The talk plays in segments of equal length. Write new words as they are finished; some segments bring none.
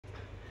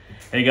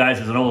Hey guys,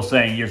 there's an old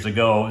saying years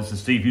ago. This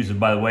is Steve Houston,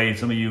 by the way.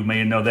 Some of you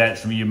may know that,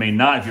 some of you may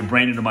not if you're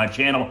brand new to my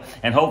channel.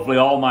 And hopefully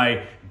all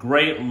my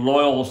great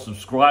loyal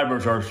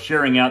subscribers are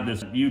sharing out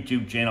this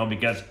YouTube channel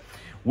because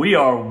we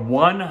are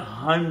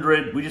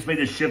 100, we just made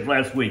this shift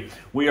last week.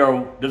 We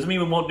are, doesn't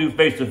mean we won't do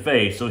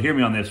face-to-face, so hear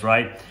me on this,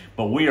 right?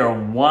 But we are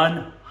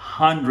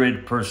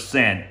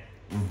 100%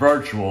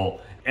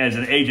 virtual as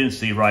an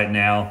agency right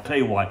now. I'll tell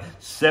you what,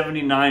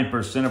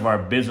 79% of our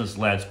business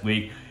last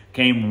week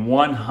came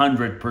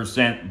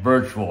 100%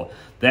 virtual.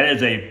 That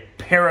is a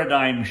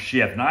paradigm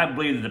shift. And I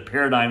believe that the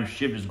paradigm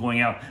shift is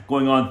going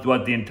on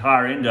throughout the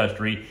entire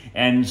industry,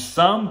 and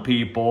some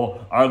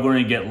people are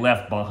going to get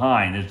left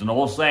behind. There's an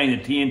old saying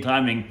that T in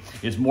timing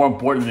is more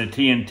important than the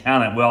T in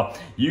talent. Well,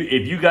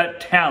 if you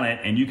got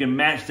talent and you can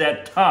match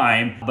that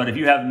time, but if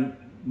you have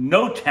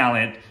no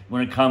talent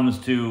when it comes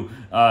to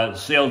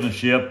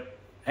salesmanship,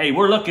 hey,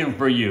 we're looking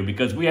for you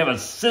because we have a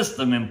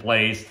system in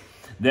place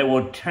that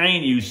will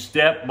train you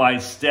step by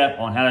step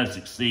on how to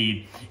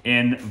succeed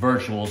in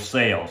virtual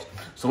sales.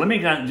 So let me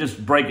kind of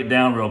just break it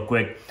down real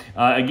quick.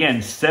 Again,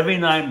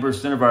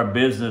 79% of our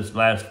business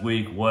last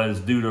week was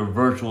due to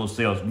virtual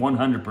sales,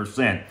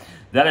 100%.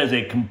 That is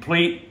a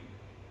complete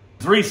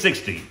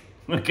 360.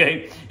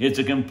 Okay, it's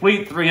a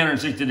complete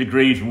 360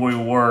 degrees from where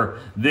we were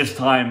this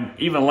time,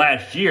 even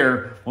last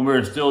year when we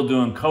were still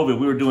doing COVID.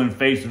 We were doing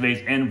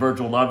face-to-face and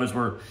virtual. A lot of us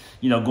were,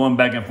 going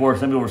back and forth.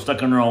 Some people were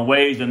stuck in their own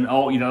ways, and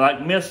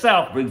like Miss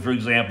South, for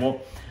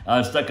example,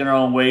 stuck in our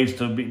own ways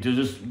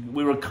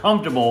we were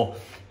comfortable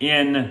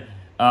in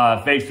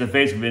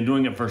face-to-face. We've been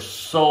doing it for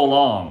so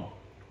long,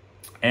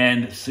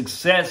 and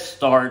success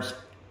starts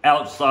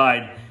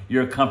outside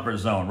your comfort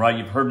zone, right?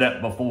 You've heard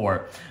that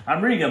before.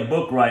 I'm reading a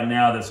book right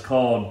now that's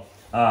called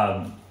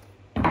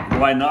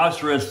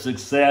Rhinoceros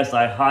Success.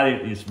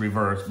 It's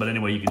reversed, but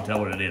anyway, you can tell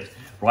what it is.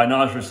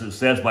 Rhinoceros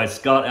Success by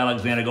Scott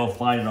Alexander. Go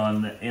find it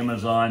on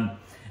Amazon,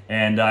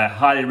 and I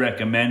highly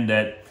recommend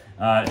that.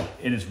 And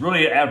it's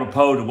really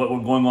apropos to what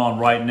we're going on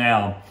right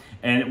now.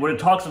 And what it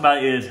talks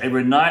about is a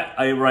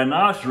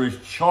rhinoceros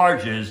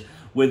charges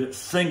with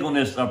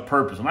singleness of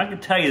purpose. And I can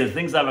tell you the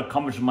things I've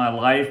accomplished in my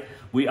life,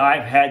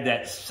 I've had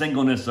that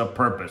singleness of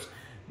purpose.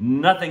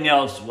 Nothing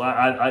else,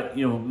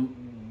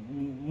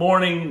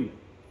 morning,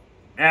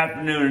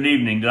 afternoon, and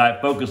evening that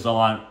I focus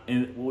on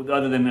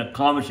other than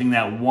accomplishing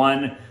that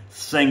one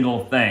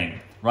single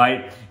thing,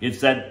 right? It's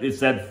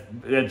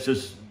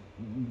just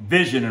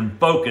vision and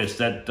focus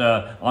that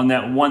on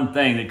that one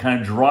thing that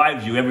kind of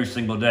drives you every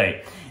single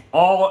day.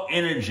 All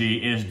energy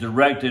is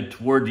directed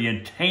toward the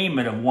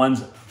attainment of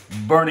one's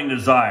burning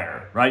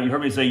desire, right? You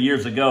heard me say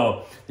years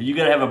ago that you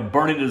got to have a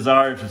burning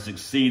desire to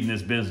succeed in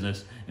this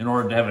business in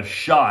order to have a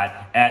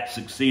shot at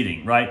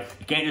succeeding, right?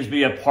 It can't just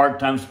be a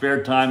part-time,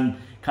 spare time,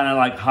 kind of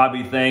like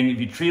hobby thing. If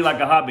you treat it like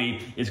a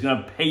hobby, it's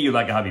going to pay you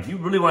like a hobby. If you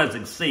really want to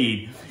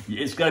succeed,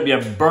 it's got to be a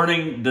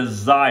burning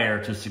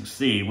desire to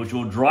succeed, which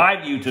will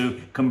drive you to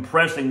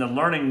compressing the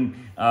learning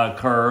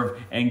curve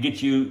and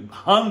get you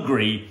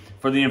hungry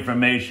for the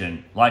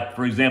information. Like,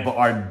 for example,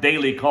 our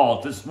daily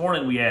calls. This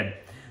morning we had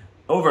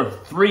over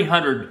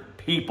 300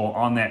 people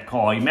on that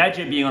call.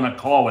 Imagine being on a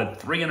call with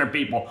 300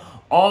 people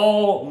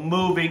all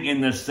moving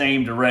in the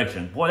same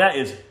direction. Boy, that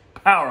is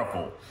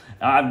powerful.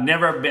 I've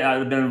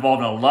been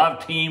involved in a lot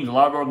of teams, a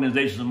lot of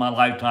organizations in my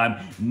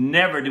lifetime.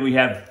 Never do we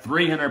have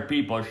 300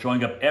 people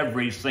showing up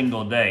every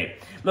single day.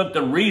 Look,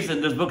 the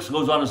reason, this book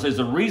goes on and says,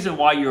 the reason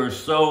why you're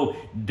so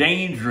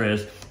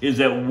dangerous is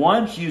that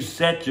once you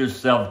set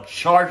yourself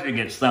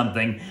charging at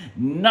something,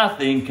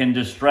 nothing can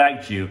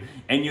distract you.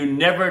 And you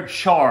never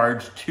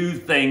charge two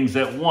things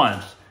at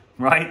once,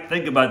 right?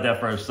 Think about that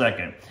for a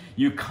second.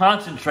 You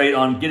concentrate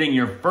on getting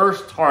your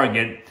first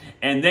target,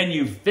 and then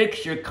you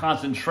fix your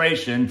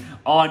concentration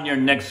on your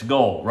next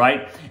goal,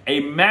 right?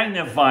 A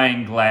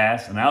magnifying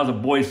glass, and I was a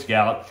Boy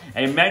Scout,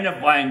 a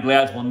magnifying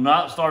glass will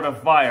not start a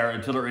fire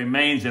until it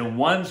remains in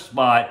one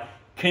spot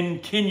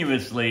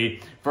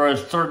continuously for a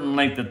certain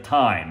length of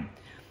time.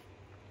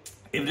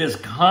 If it is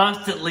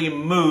constantly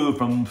moved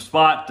from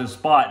spot to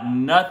spot,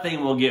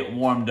 nothing will get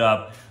warmed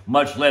up,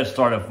 much less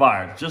start a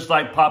fire. Just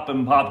like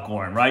popping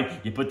popcorn,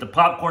 right? You put the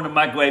popcorn in the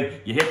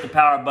microwave, you hit the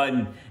power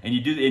button, and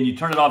you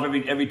turn it off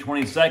every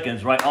 20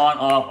 seconds, right? On,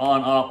 off,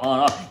 on, off, on,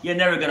 off. You're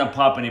never going to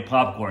pop any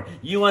popcorn.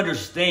 You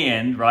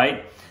understand,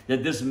 right,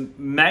 that this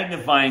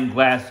magnifying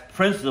glass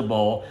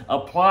principle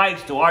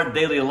applies to our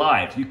daily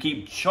lives. You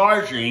keep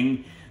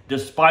charging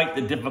despite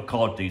the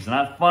difficulties. And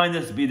I find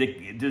this to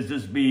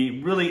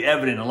be really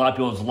evident in a lot of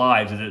people's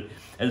lives. That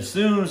as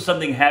soon as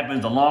something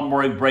happens, a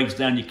lawnmower breaks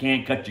down, you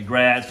can't cut your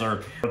grass,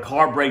 or a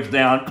car breaks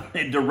down,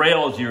 it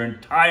derails your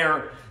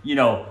entire,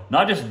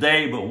 not just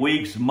day, but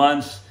weeks,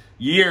 months,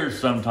 years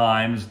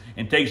sometimes,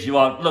 and takes you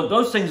out. Look,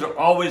 those things are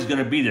always going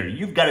to be there.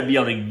 You've got to be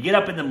able to get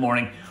up in the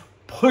morning,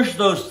 push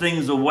those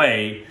things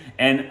away,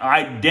 and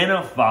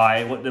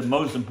identify what the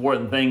most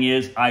important thing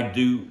is I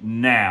do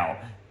now.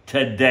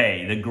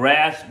 today. The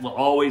grass will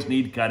always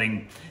need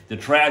cutting. The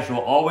trash will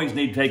always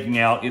need taking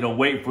out. It'll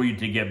wait for you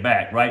to get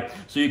back, right?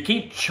 So you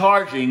keep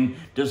charging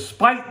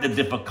despite the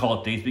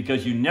difficulties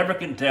because you never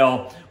can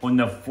tell when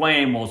the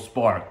flame will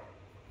spark.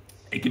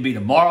 It could be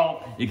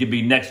tomorrow, it could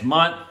be next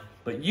month,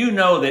 but you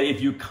know that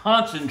if you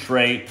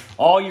concentrate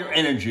all your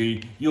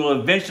energy, you'll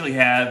eventually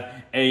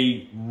have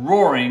a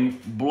roaring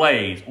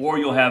blaze, or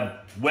you'll have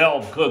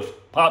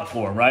well-cooked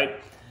popcorn, right?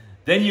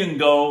 Then you can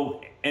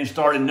go and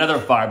start another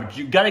fire, but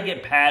you've got to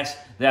get past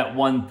that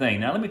one thing.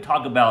 Now, let me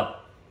talk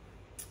about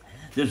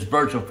this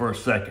virtual for a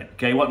second,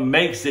 okay? What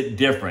makes it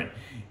different?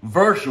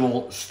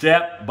 Virtual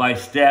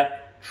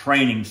step-by-step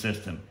training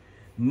system.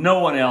 No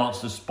one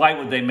else, despite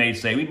what they may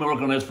say. We've been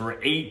working on this for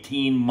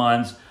 18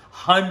 months,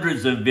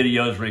 hundreds of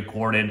videos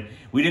recorded.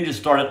 We didn't just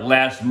start it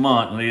last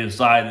month when they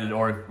decided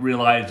or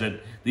realized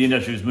that the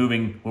industry was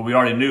moving, where we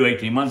already knew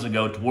 18 months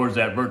ago, towards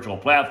that virtual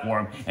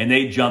platform, and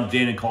they jumped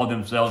in and called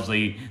themselves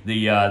the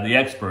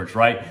experts,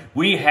 right?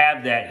 We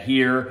have that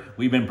here.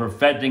 We've been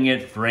perfecting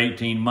it for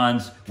 18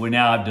 months. We're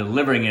now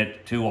delivering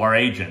it to our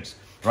agents,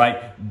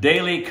 right?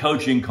 Daily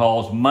coaching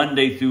calls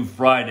Monday through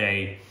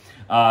Friday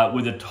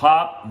with the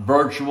top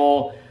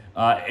virtual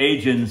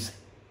agents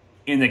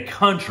in the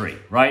country,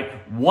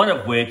 right? One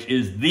of which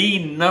is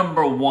the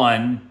number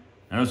one,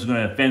 I know this is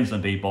going to offend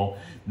some people,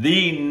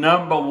 the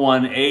number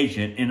one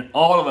agent in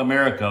all of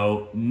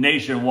America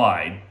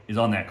nationwide is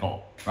on that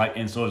call, right?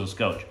 And so is this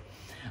coach.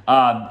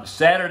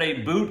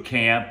 Saturday boot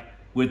camp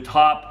with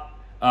top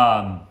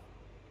with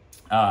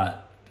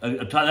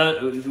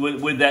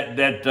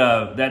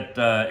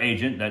that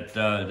agent,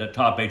 that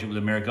top agent with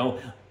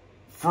America,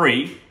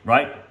 free,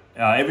 right?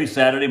 Every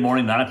Saturday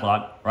morning, 9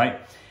 o'clock, right?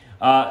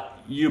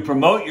 You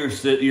promote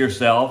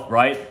yourself,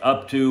 right,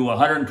 up to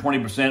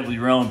 120% with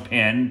your own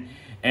pen,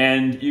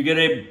 and you get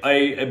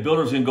a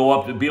builder's can go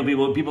up to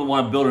people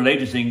want to build an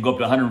agency can go up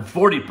to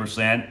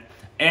 140%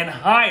 and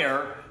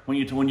higher when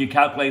you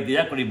calculate the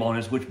equity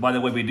bonus, which, by the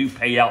way, we do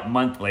pay out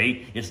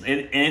monthly. It's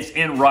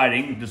in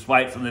writing,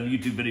 despite some of the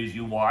YouTube videos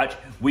you watch.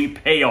 We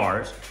pay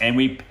ours, and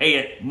we pay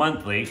it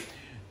monthly.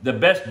 The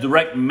best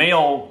direct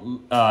mail,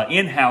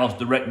 in-house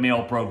direct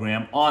mail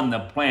program on the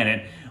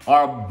planet.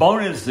 Our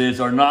bonuses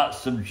are not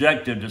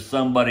subjective to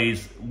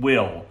somebody's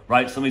will,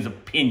 right? Somebody's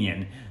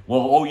opinion.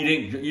 Well, oh,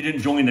 you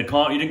didn't join you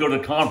didn't go to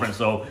the conference,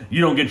 so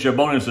you don't get your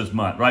bonus this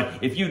month, right?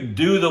 If you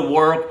do the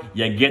work,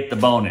 you get the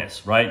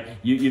bonus, right?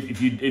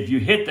 If you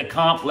hit the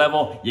comp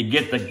level, you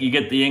get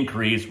the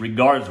increase,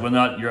 regardless of whether or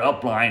not your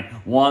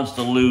upline wants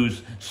to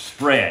lose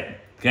spread.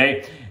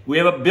 Okay? We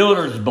have a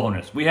builder's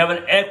bonus. We have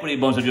an equity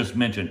bonus I just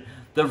mentioned.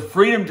 The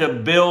freedom to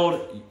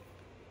build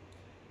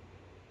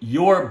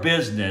your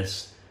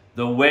business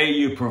the way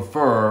you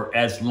prefer,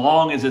 as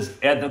long as it's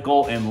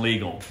ethical and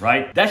legal,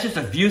 right? That's just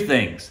a few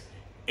things.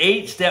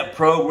 8-step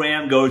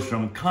program goes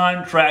from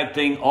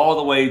contracting all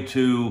the way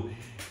to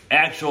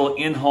actual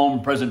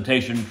in-home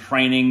presentation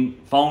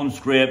training, phone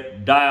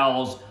script,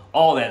 dials,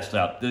 all that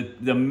stuff.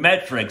 The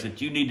metrics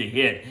that you need to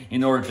hit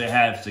in order to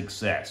have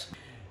success.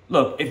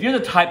 Look, if you're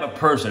the type of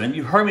person, and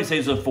you've heard me say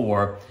this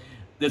before,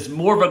 that's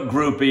more of a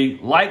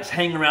groupie, likes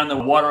hanging around the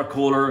water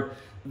cooler,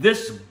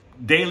 this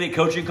daily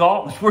coaching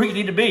call is where you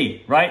need to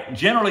be, right?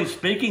 Generally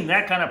speaking,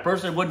 that kind of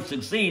person wouldn't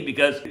succeed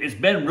because it's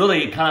been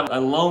really kind of a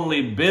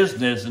lonely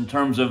business in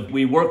terms of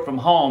we work from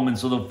home, and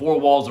so the 4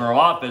 walls in our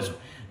office,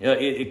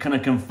 it kind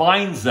of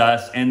confines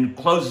us and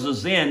closes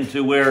us in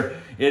to where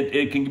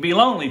it can be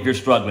lonely if you're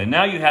struggling.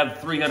 Now you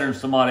have 300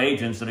 some odd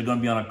agents that are going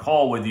to be on a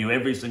call with you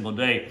every single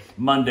day,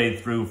 Monday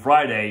through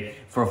Friday,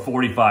 for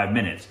 45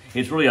 minutes.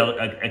 It's really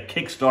a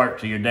kickstart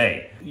to your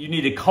day. You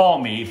need to call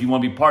me if you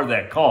want to be part of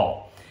that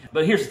call.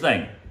 But here's the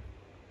thing.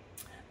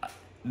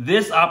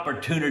 This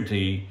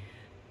opportunity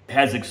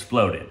has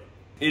exploded.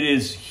 It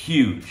is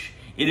huge.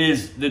 It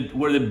is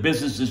where the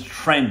business is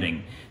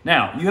trending.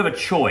 Now, you have a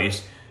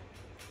choice.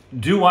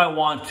 Do I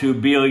want to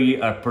be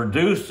a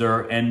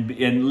producer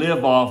and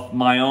live off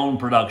my own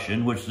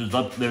production, which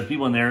there's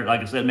people in there,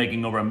 like I said,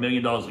 making over $1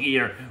 million a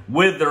year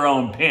with their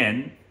own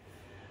pen?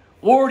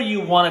 Or do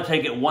you want to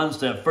take it one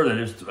step further?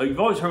 You've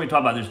always heard me talk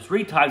about there's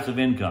 3 types of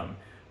income,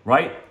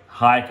 right?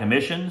 High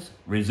commissions,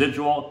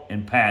 residual,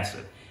 and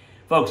passive.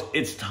 Folks,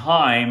 it's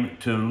time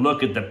to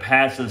look at the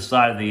passive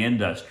side of the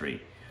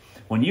industry.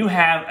 When you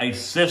have a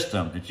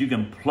system that you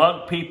can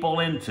plug people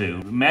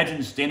into,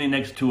 imagine standing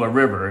next to a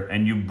river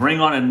and you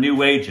bring on a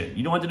new agent.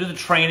 You don't have to do the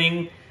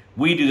training.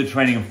 We do the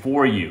training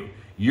for you.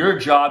 Your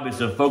job is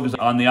to focus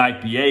on the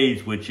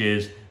IPAs, which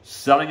is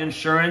selling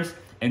insurance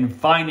and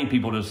finding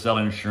people to sell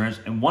insurance.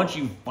 And once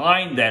you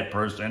find that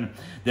person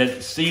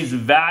that sees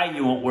value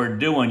in what we're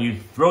doing, you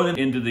throw them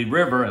into the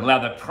river and allow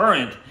the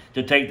current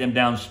to take them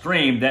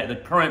downstream, that the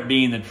current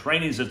being the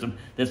training system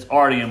that's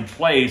already in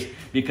place.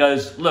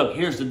 Because look,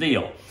 here's the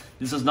deal.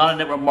 This is not a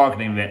network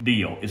marketing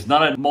deal. It's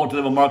not a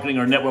multi-level marketing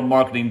or network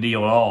marketing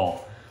deal at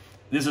all.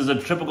 This is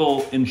a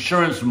typical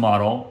insurance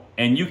model,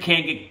 and you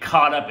can't get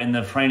caught up in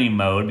the training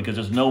mode because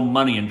there's no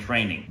money in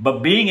training. But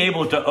being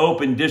able to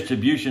open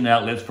distribution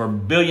outlets for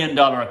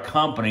billion-dollar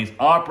companies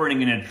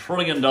operating in a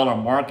trillion-dollar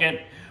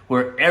market,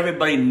 where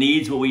everybody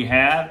needs what we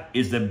have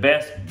is the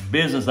best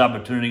business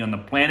opportunity on the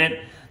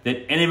planet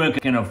that anyone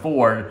can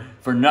afford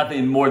for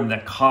nothing more than the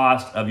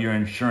cost of your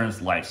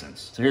insurance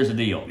license. So here's the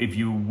deal. If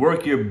you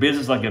work your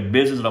business like a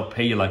business, it'll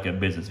pay you like a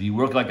business. If you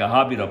work like a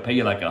hobby, it'll pay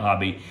you like a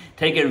hobby.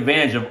 Take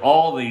advantage of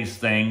all these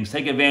things.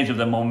 Take advantage of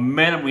the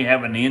momentum we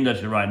have in the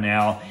industry right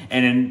now.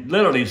 And in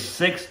literally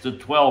 6 to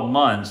 12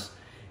 months,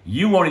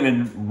 you won't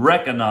even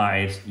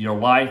recognize your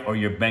life or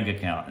your bank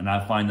account. And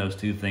I find those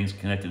two things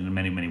connected in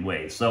many, many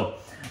ways. So,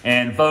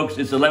 and folks,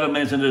 it's 11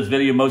 minutes into this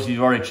video. Most of you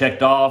have already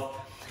checked off.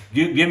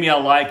 Give me a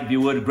like if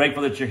you would.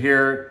 Grateful that you're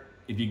here.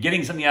 If you're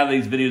getting something out of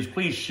these videos,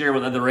 please share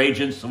with other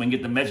agents so we can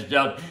get the message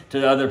out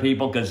to other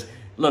people. Because,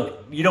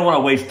 look, you don't want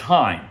to waste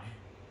time.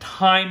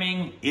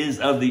 Timing is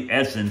of the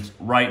essence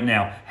right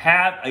now.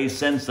 Have a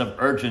sense of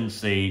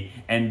urgency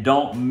and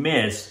don't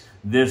miss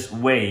this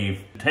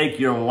wave. Take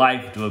your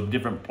life to a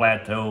different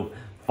plateau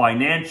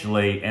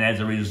financially, and as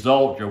a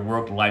result, your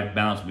work-life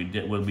balance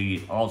will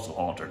be also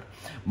altered.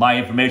 My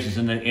information is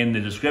in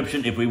the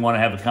description if we want to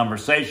have a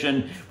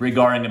conversation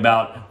regarding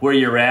about where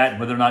you're at,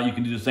 whether or not you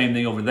can do the same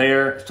thing over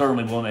there.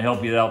 Certainly willing to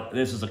help you out.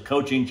 This is a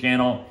coaching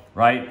channel,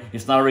 right?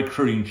 It's not a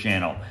recruiting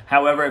channel.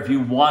 However, if you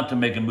want to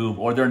make a move,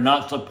 or they're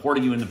not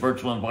supporting you in the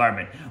virtual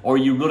environment, or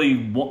you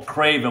really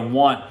crave and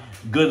want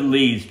good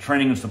leads,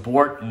 training, and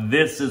support,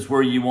 this is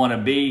where you want to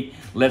be.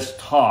 Let's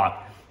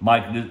talk. My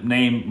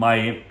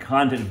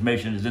contact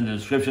information is in the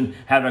description.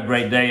 Have a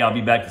great day. I'll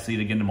be back to see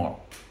you again tomorrow.